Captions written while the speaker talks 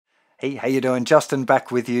Hey, how you doing? Justin back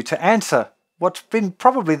with you to answer what's been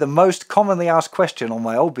probably the most commonly asked question on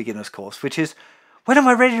my old beginner's course, which is, when am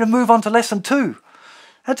I ready to move on to lesson 2?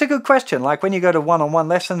 That's a good question. Like when you go to one-on-one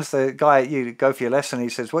lessons, the guy, you go for your lesson, he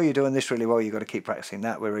says, well, you're doing this really well, you've got to keep practicing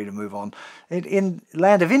that, we're ready to move on. In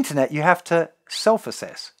land of internet, you have to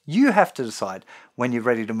self-assess. You have to decide when you're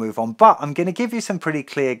ready to move on, but I'm going to give you some pretty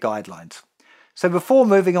clear guidelines. So before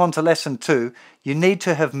moving on to lesson 2, you need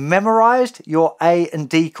to have memorized your A and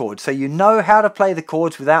D chords. So you know how to play the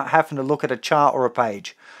chords without having to look at a chart or a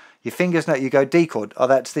page. Your fingers know, you go D chord, oh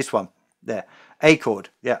that's this one, there. A chord,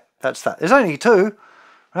 yeah, that's that. There's only 2,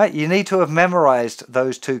 right? You need to have memorized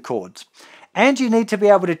those 2 chords. And you need to be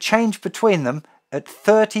able to change between them at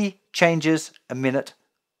 30 changes a minute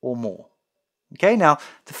or more. Okay, now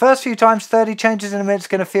the first few times 30 changes in a minute is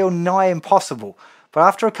going to feel nigh impossible. But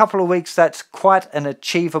after a couple of weeks, that's quite an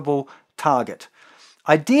achievable target.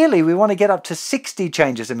 Ideally, we want to get up to 60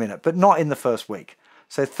 changes a minute, but not in the first week.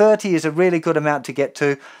 So 30 is a really good amount to get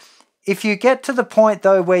to. If you get to the point,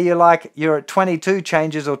 though, where you're at 22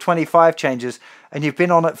 changes or 25 changes, and you've been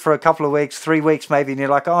on it for a couple of weeks, 3 weeks maybe, and you're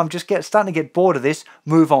like, oh, I'm just starting to get bored of this,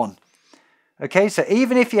 move on. Okay, so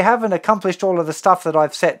even if you haven't accomplished all of the stuff that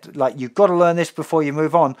I've set, like you've got to learn this before you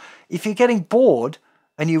move on, if you're getting bored,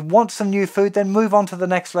 and you want some new food, then move on to the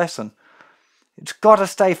next lesson. It's got to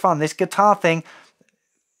stay fun. This guitar thing,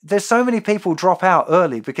 there's so many people drop out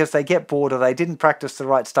early because they get bored or they didn't practice the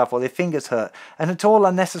right stuff or their fingers hurt, and it's all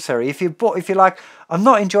unnecessary. If you're like, I'm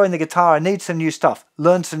not enjoying the guitar, I need some new stuff,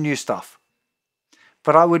 learn some new stuff.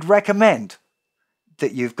 But I would recommend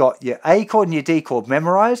that you've got your A chord and your D chord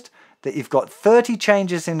memorized, that you've got 30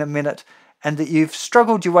 changes in a minute, and that you've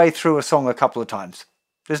struggled your way through a song a couple of times.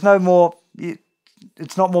 There's no more...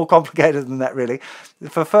 It's not more complicated than that, really.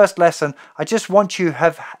 For first lesson, I just want you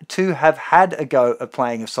to have had a go at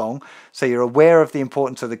playing a song, so you're aware of the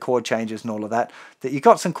importance of the chord changes and all of that, that you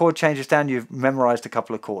got some chord changes down, you've memorized a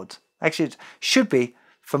couple of chords. Actually, it should be,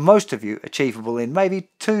 for most of you, achievable in maybe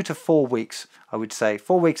 2 to 4 weeks, I would say.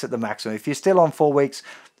 4 weeks at the maximum. If you're still on 4 weeks,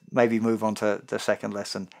 maybe move on to the second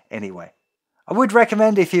lesson anyway. I would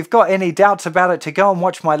recommend, if you've got any doubts about it, to go and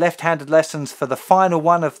watch my left-handed lessons for the final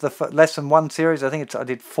one of the lesson 1 series. I think I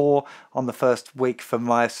did 4 on the first week for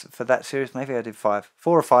that series. Maybe I did 5,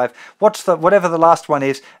 4 or 5. Watch whatever the last one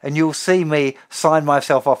is, and you'll see me sign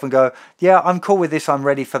myself off and go, yeah, I'm cool with this. I'm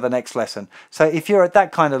ready for the next lesson. So if you're at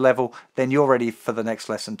that kind of level, then you're ready for the next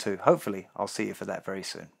lesson too. Hopefully, I'll see you for that very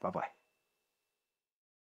soon. Bye-bye.